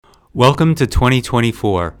Welcome to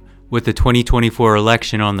 2024. With the 2024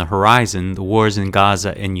 election on the horizon, the wars in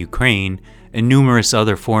Gaza and Ukraine, and numerous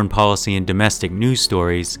other foreign policy and domestic news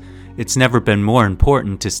stories, it's never been more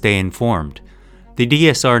important to stay informed. The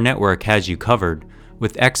DSR network has you covered,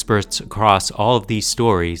 with experts across all of these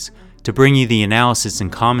stories, to bring you the analysis and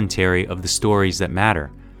commentary of the stories that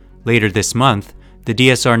matter. Later this month, the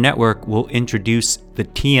DSR network will introduce the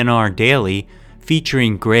TNR Daily,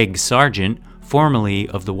 featuring Greg Sargent, formerly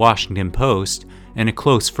of the Washington Post and a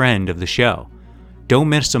close friend of the show. Don't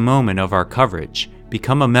miss a moment of our coverage.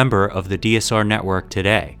 Become a member of the DSR network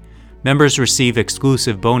today. Members receive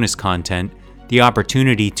exclusive bonus content, the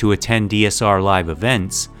opportunity to attend DSR live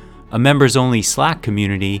events, a members-only Slack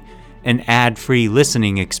community, an ad-free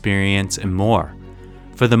listening experience, and more.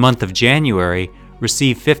 For the month of January,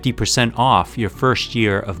 receive 50% off your first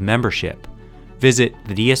year of membership. Visit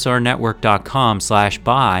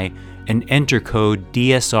thedsrnetwork.com/buy and enter code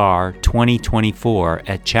DSR2024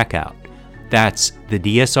 at checkout. That's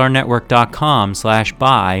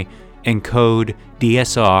thedsrnetwork.com/buy and code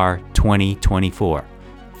DSR2024.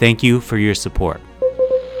 Thank you for your support.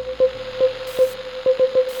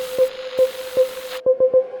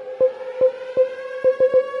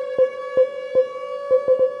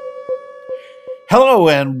 Hello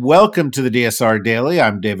and welcome to the DSR Daily.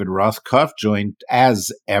 I'm David Rothkopf, joined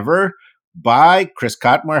as ever by Chris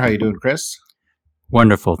Cotmore. How you doing, Chris?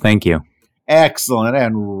 Wonderful, thank you. Excellent.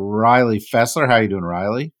 And Riley Fessler. How you doing,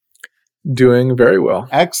 Riley? Doing very well.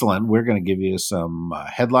 Excellent. We're going to give you some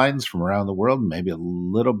headlines from around the world, maybe a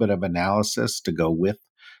little bit of analysis to go with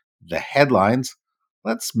the headlines.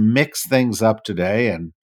 Let's mix things up today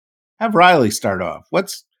and have Riley start off.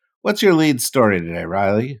 What's your lead story today,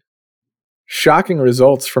 Riley? Shocking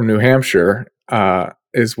results from New Hampshire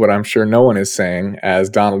is what I'm sure no one is saying, as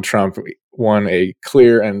Donald Trump won a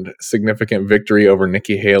clear and significant victory over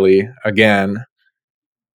Nikki Haley again.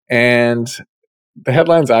 And the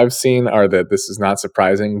headlines I've seen are that this is not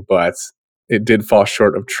surprising, but it did fall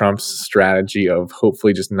short of Trump's strategy of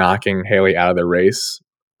hopefully just knocking Haley out of the race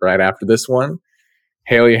right after this one.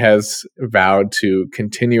 Haley has vowed to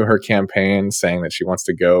continue her campaign, saying that she wants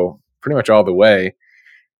to go pretty much all the way,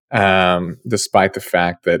 despite the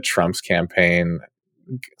fact that Trump's campaign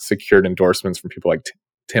secured endorsements from people like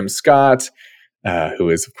Tim Scott, who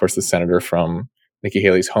is, of course, the senator from Nikki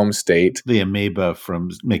Haley's home state. The amoeba from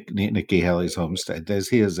Nikki Haley's home state.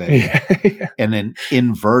 He is an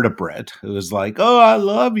invertebrate who is like, oh, I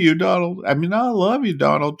love you, Donald. I love you,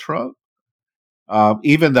 Donald Trump.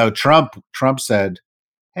 Even though Trump said,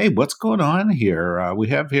 hey, what's going on here? We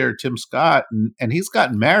have here Tim Scott, and he's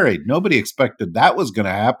gotten married. Nobody expected that was going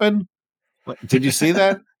to happen. Did you see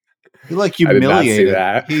that? He humiliated. I did not see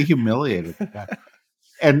that. He humiliated the guy.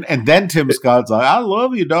 And then Tim Scott's like, I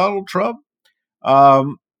love you, Donald Trump.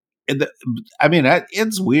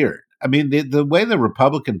 It's weird. The way the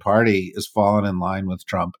Republican Party is falling in line with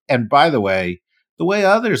Trump, and by the way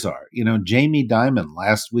others are. Jamie Dimon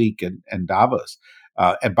last week in Davos.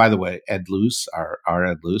 And by the way, Ed Luce, our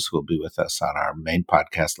Ed Luce, who will be with us on our main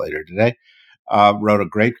podcast later today, wrote a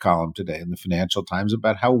great column today in the Financial Times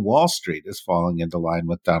about how Wall Street is falling into line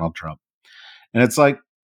with Donald Trump. And it's like,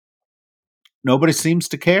 nobody seems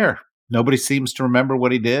to care. Nobody seems to remember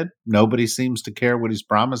what he did. Nobody seems to care what he's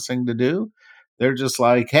promising to do. They're just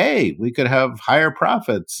like, hey, we could have higher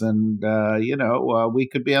profits and, we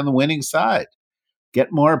could be on the winning side,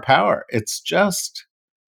 get more power. It's just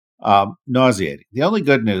nauseating. The only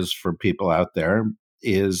good news for people out there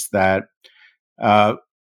is that among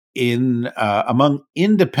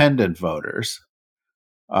independent voters,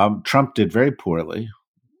 Trump did very poorly.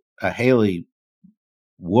 Haley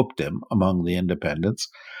whooped him among the independents.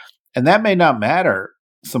 And that may not matter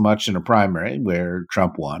so much in a primary where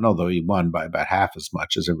Trump won, although he won by about half as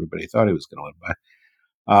much as everybody thought he was going to win by.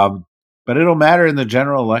 But it'll matter in the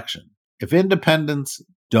general election. If independents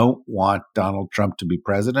don't want Donald Trump to be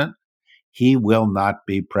president, he will not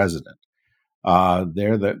be president.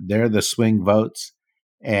 They're the swing votes,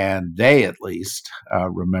 and they at least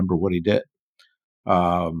remember what he did.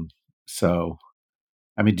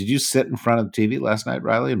 Did you sit in front of the TV last night,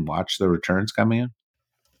 Riley, and watch the returns coming in?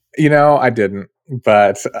 I didn't,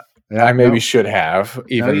 but I maybe should have,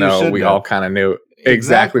 even though we all kind of knew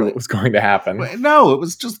exactly what was going to happen. No, it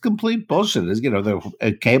was just complete bullshit.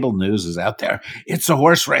 The cable news is out there. It's a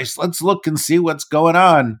horse race. Let's look and see what's going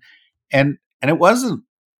on, and it wasn't.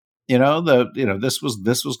 This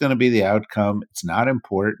was going to be the outcome. It's not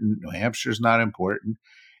important. New Hampshire's not important.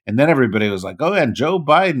 And then everybody was like, oh, and Joe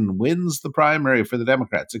Biden wins the primary for the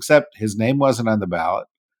Democrats, except his name wasn't on the ballot.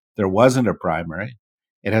 There wasn't a primary.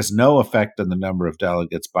 It has no effect on the number of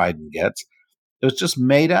delegates Biden gets. It was just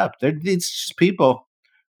made up. These just people.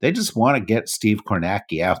 They just want to get Steve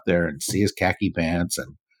Kornacki out there and see his khaki pants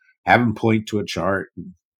and have him point to a chart,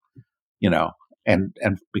 and,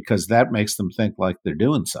 and because that makes them think like they're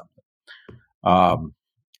doing something.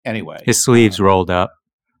 Anyway, his sleeves rolled up.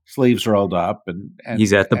 Sleeves rolled up, and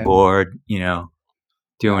he's at the board,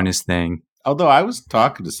 doing his thing. Although I was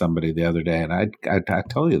talking to somebody the other day, and I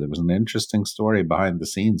told you there was an interesting story behind the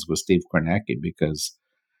scenes with Steve Kornacki, because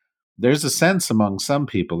there's a sense among some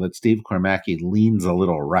people that Steve Kornacki leans a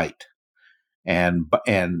little right, and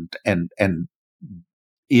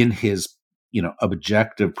in his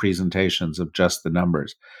objective presentations of just the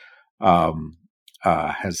numbers,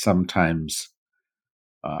 has sometimes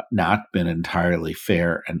not been entirely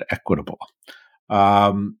fair and equitable.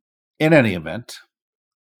 In any event,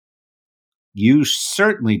 you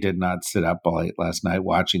certainly did not sit up all late last night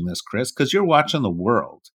watching this, Chris, because you're watching the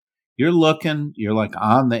world. You're looking, you're like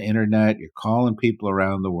on the internet, you're calling people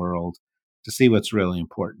around the world to see what's really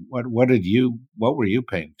important. What were you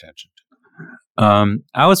paying attention to?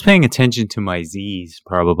 I was paying attention to my Z's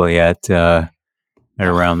probably at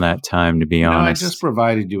around that time, to be honest. I just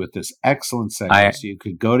provided you with this excellent segue so you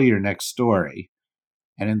could go to your next story.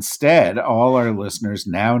 And instead, all our listeners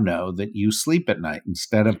now know that you sleep at night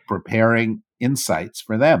instead of preparing insights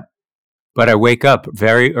for them. But I wake up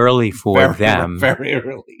very early for them. Very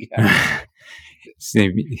early, yeah.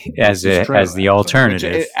 as the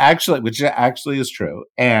alternative. Which actually is true.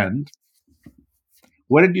 And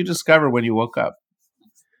what did you discover when you woke up?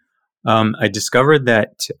 I discovered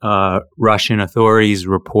that Russian authorities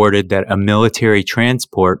reported that a military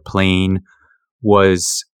transport plane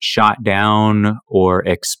was shot down or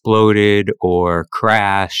exploded or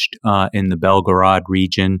crashed in the Belgorod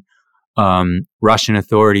region. Russian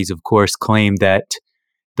authorities, of course, claimed that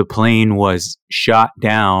the plane was shot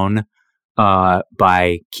down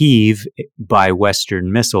by Kyiv by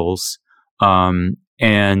Western missiles, and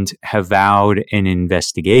have vowed an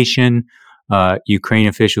investigation. Ukraine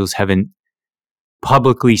officials haven't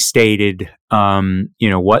publicly stated,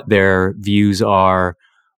 what their views are,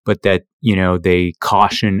 but that, they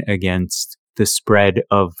caution against the spread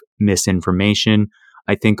of misinformation.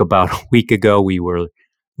 I think about a week ago, we were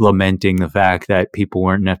lamenting the fact that people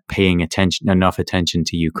weren't paying enough attention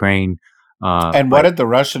to Ukraine. And what did the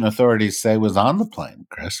Russian authorities say was on the plane,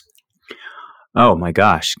 Chris? Oh my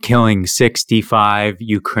gosh, killing 65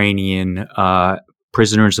 Ukrainian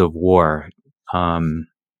prisoners of war.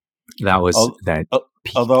 That was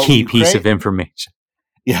key piece of information.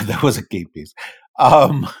 Yeah, that was a key piece.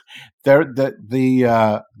 The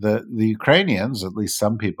Ukrainians, at least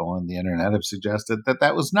some people on the internet, have suggested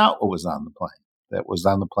that was not what was on the plane. That was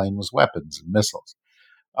on the plane was weapons and missiles.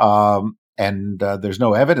 And there's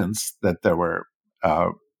no evidence that there were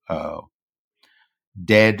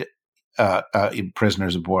dead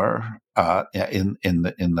prisoners of war in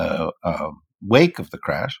the wake of the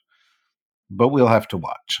crash. But we'll have to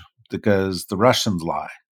watch, because the Russians lie.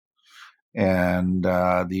 And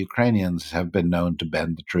the Ukrainians have been known to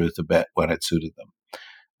bend the truth a bit when it suited them.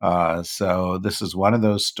 So this is one of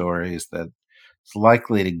those stories that's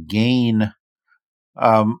likely to gain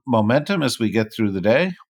momentum as we get through the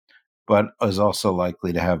day, but is also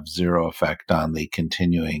likely to have zero effect on the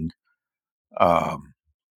continuing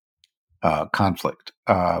conflict.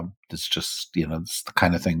 It's just, it's the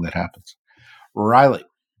kind of thing that happens. Riley.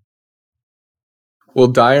 Well,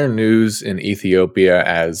 dire news in Ethiopia,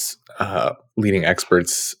 as leading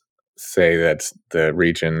experts say that the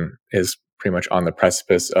region is pretty much on the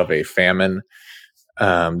precipice of a famine.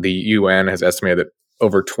 The UN has estimated that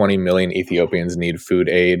over 20 million Ethiopians need food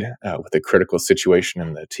aid, with a critical situation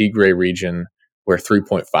in the Tigray region where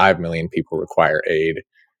 3.5 million people require aid.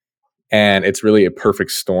 And it's really a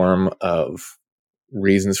perfect storm of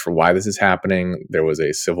reasons for why this is happening. There was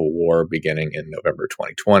a civil war beginning in November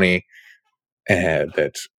 2020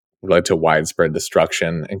 that led to widespread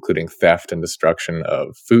destruction, including theft and destruction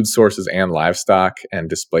of food sources and livestock, and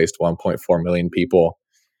displaced 1.4 million people.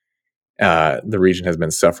 The region has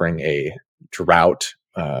been suffering a drought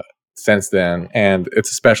since then, and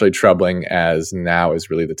it's especially troubling as now is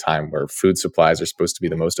really the time where food supplies are supposed to be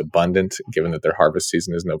the most abundant, given that their harvest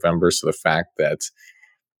season is November. So the fact that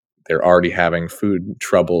they're already having food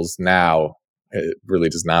troubles now, it really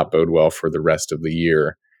does not bode well for the rest of the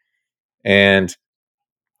year. And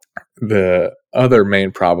the other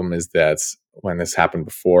main problem is that when this happened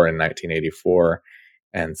before in 1984,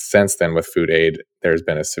 and since then with food aid, there's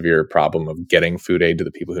been a severe problem of getting food aid to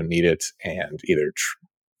the people who need it, and either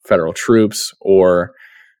federal troops or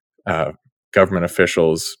government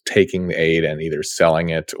officials taking the aid and either selling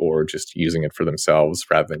it or just using it for themselves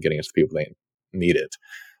rather than getting it to the people they need it.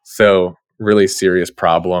 So really serious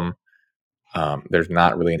problem. There's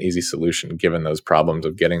not really an easy solution given those problems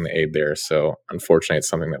of getting the aid there. So unfortunately, it's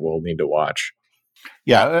something that we'll need to watch.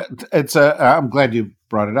 Yeah, I'm glad you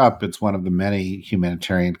brought it up. It's one of the many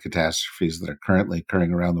humanitarian catastrophes that are currently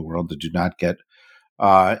occurring around the world that do not get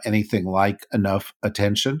anything like enough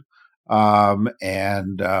attention.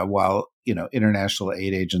 And while international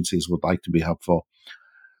aid agencies would like to be helpful,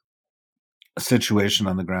 a situation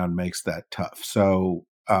on the ground makes that tough. So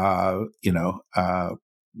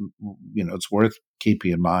it's worth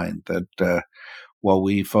keeping in mind that while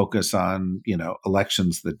we focus on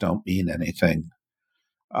elections that don't mean anything,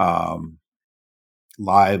 um,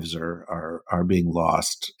 lives are being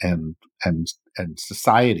lost, and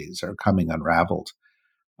societies are coming unraveled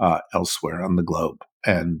elsewhere on the globe.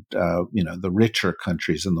 And the richer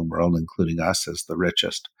countries in the world, including us as the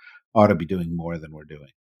richest, ought to be doing more than we're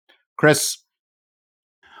doing. Chris.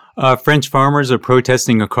 French farmers are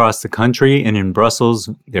protesting across the country, and in Brussels,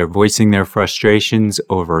 they're voicing their frustrations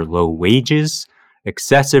over low wages,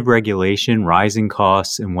 excessive regulation, rising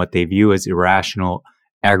costs, and what they view as irrational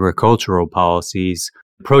agricultural policies.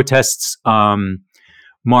 Protests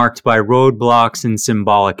marked by roadblocks and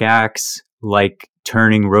symbolic acts like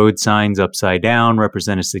turning road signs upside down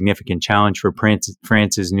represent a significant challenge for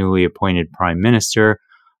France's newly appointed prime minister,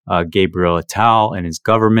 Gabriel Attal, and his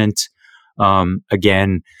government.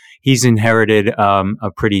 Again, he's inherited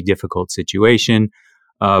a pretty difficult situation,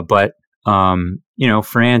 but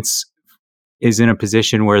France is in a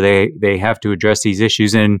position where they have to address these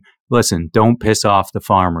issues. And listen, don't piss off the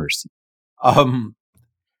farmers.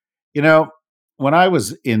 When I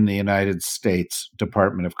was in the United States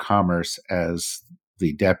Department of Commerce as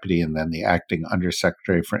the deputy and then the acting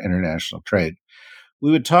undersecretary for international trade, we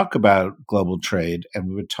would talk about global trade, and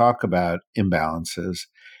we would talk about imbalances,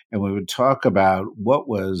 and we would talk about what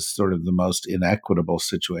was sort of the most inequitable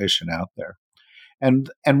situation out there. And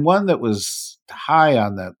one that was high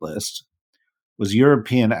on that list was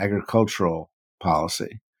European agricultural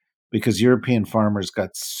policy, because European farmers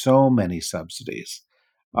got so many subsidies.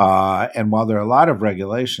 And while there are a lot of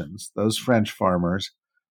regulations, those French farmers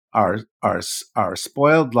are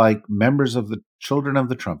spoiled like members of the children of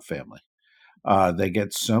the Trump family. They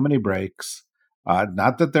get so many breaks.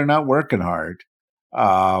 Not that they're not working hard,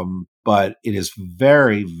 but it is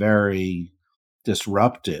very, very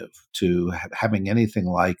disruptive to having anything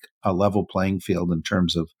like a level playing field in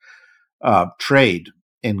terms of trade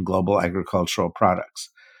in global agricultural products.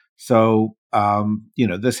 So,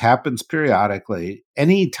 this happens periodically.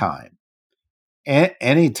 Anytime that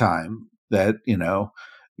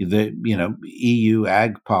the EU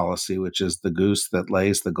ag policy, which is the goose that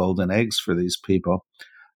lays the golden eggs for these people,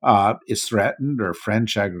 is threatened, or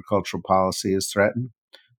French agricultural policy is threatened,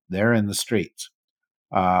 they're in the streets.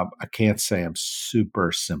 I can't say I'm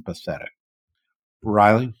super sympathetic.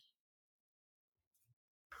 Riley?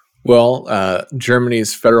 Well,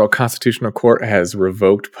 Germany's Federal Constitutional Court has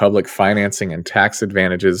revoked public financing and tax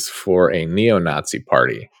advantages for a neo-Nazi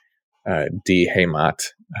party, Die Heimat,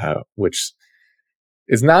 which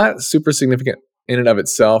is not super significant in and of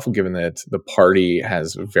itself, given that the party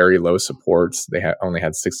has very low support. They only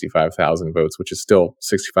had 65,000 votes, which is still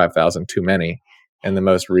 65,000 too many in the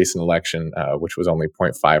most recent election, which was only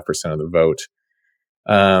 0.5% of the vote.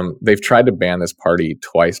 They've tried to ban this party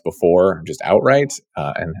twice before, just outright,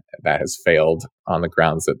 and that has failed on the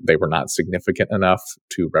grounds that they were not significant enough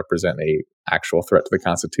to represent a actual threat to the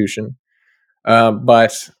Constitution.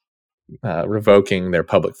 But revoking their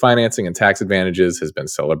public financing and tax advantages has been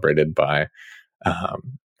celebrated by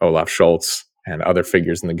Olaf Scholz and other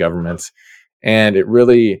figures in the government, and it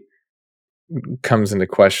really comes into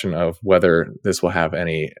question of whether this will have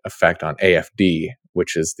any effect on AfD,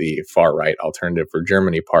 which is the far-right Alternative for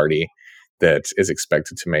Germany party that is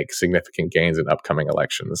expected to make significant gains in upcoming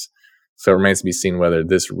elections. So it remains to be seen whether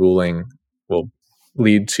this ruling will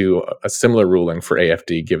lead to a similar ruling for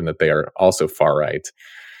AfD, given that they are also far-right.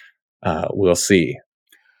 We'll see.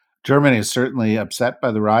 Germany is certainly upset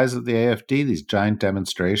by the rise of the AfD. These giant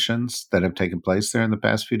demonstrations that have taken place there in the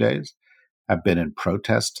past few days have been in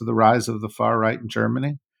protest to the rise of the far right in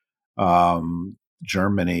Germany.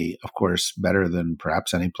 Germany, of course, better than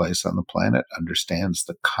perhaps any place on the planet, understands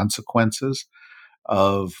the consequences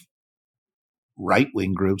of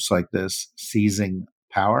right-wing groups like this seizing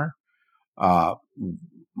power. I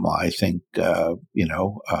think,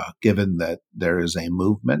 given that there is a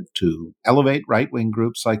movement to elevate right-wing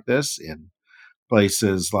groups like this in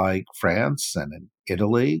places like France and in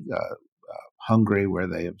Italy, Hungary, where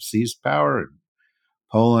they have seized power, and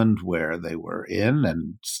Poland, where they were in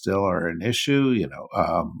and still are an issue,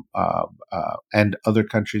 and other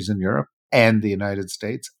countries in Europe, and the United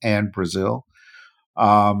States and Brazil,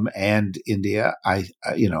 and India,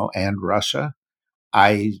 and Russia.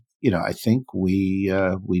 I think we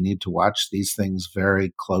need to watch these things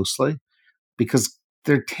very closely because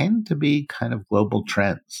there tend to be kind of global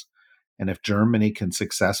trends. And if Germany can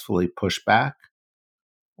successfully push back,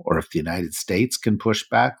 or if the United States can push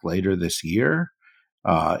back later this year,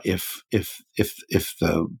 if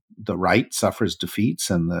the right suffers defeats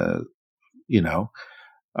in the you know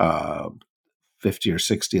uh, 50 or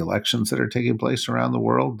 60 elections that are taking place around the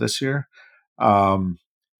world this year, um,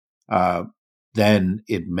 uh, then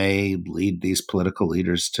it may lead these political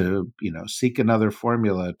leaders to seek another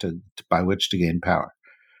formula by which to gain power.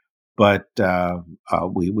 But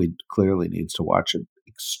we clearly needs to watch it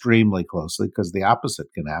extremely closely because the opposite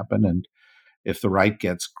can happen. And if the right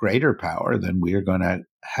gets greater power, then we are going to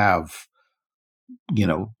have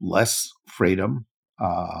less freedom,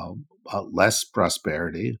 uh, less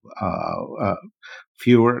prosperity,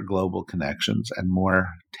 fewer global connections, and more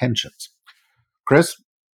tensions. Chris?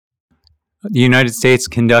 The United States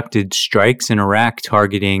conducted strikes in Iraq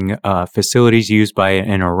targeting facilities used by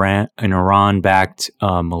an Iran-backed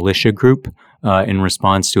militia group in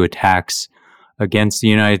response to attacks against the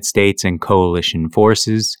United States and coalition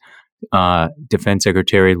forces. Defense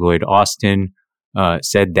Secretary Lloyd Austin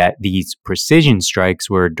said that these precision strikes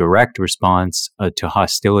were a direct response to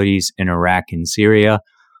hostilities in Iraq and Syria.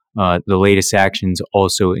 The latest actions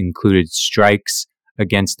also included strikes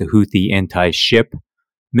against the Houthi anti-ship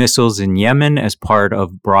missiles in Yemen as part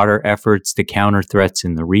of broader efforts to counter threats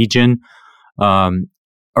in the region.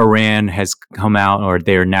 Iran has come out, or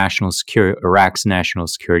Iraq's national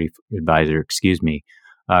security advisor,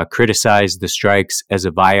 criticized the strikes as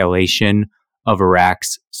a violation of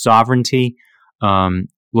Iraq's sovereignty.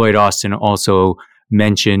 Lloyd Austin also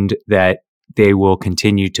mentioned that they will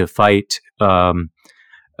continue to fight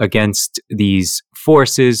against these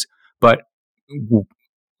forces, but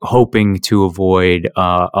hoping to avoid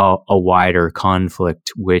a wider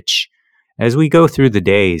conflict, which, as we go through the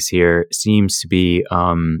days here, seems to be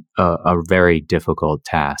a very difficult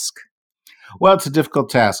task. Well, it's a difficult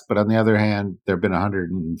task, but on the other hand, there have been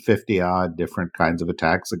 150 odd different kinds of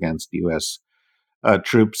attacks against U.S.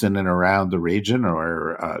 Troops in and around the region,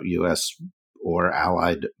 or U.S. or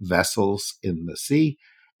allied vessels in the sea.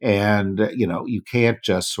 And, you can't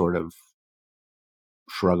just sort of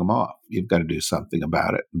shrug them off. You've got to do something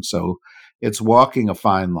about it. And so it's walking a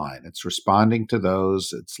fine line. It's responding to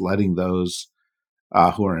those. It's letting those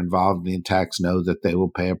who are involved in the attacks know that they will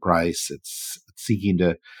pay a price. It's seeking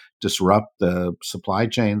to disrupt the supply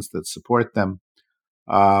chains that support them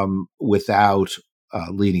without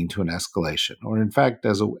leading to an escalation, or in fact,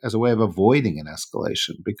 as a way of avoiding an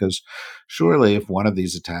escalation. Because surely, if one of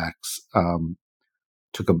these attacks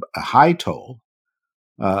took a high toll,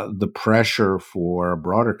 the pressure for a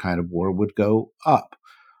broader kind of war would go up.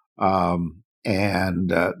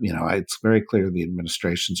 It's very clear the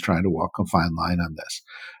administration's trying to walk a fine line on this.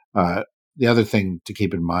 The other thing to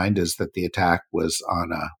keep in mind is that the attack was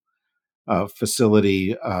on a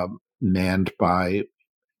facility manned by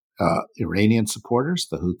Iranian supporters.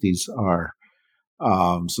 The Houthis are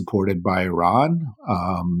supported by Iran.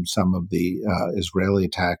 Some of the Israeli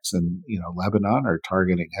attacks in Lebanon are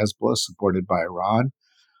targeting Hezbollah, supported by Iran.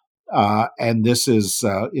 And this is,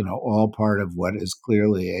 all part of what is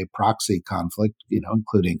clearly a proxy conflict,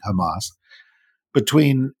 including Hamas,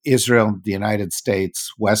 between Israel, the United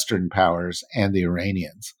States, Western powers, and the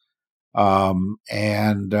Iranians. Right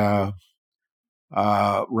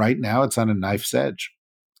now, it's on a knife's edge,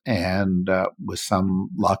 and with some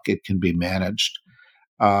luck, it can be managed.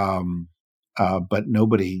 But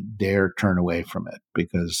nobody dare turn away from it,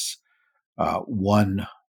 because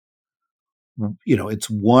it's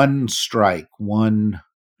one strike, one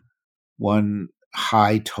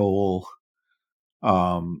high toll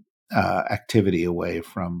activity away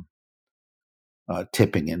from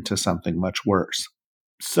tipping into something much worse.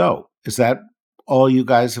 So, is that all you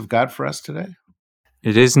guys have got for us today?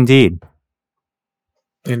 It is indeed.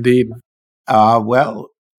 Indeed. Look,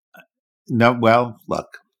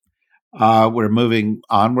 we're moving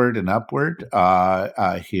onward and upward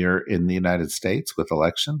here in the United States with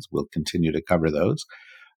elections. We'll continue to cover those.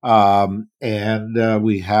 And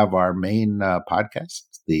we have our main podcast,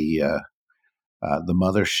 the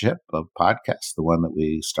mothership of podcasts, the one that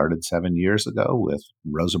we started 7 years ago with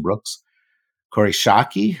Rosa Brooks, Corey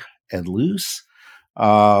Shockey, and Luce.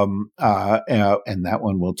 And that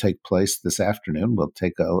one will take place this afternoon. We'll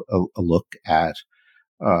take a look at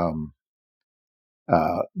the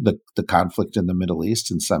conflict in the Middle East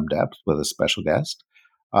in some depth with a special guest.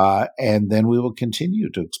 And then we will continue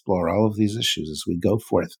to explore all of these issues as we go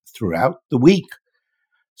forth throughout the week.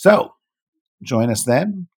 So join us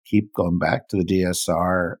then. Keep going back to the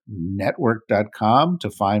DSRnetwork.com to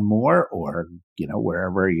find more, or,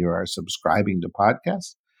 wherever you are subscribing to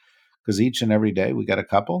podcasts, because each and every day we got a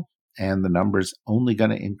couple and the number's only going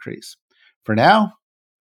to increase. For now,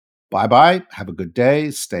 bye-bye. Have a good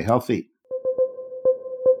day. Stay healthy.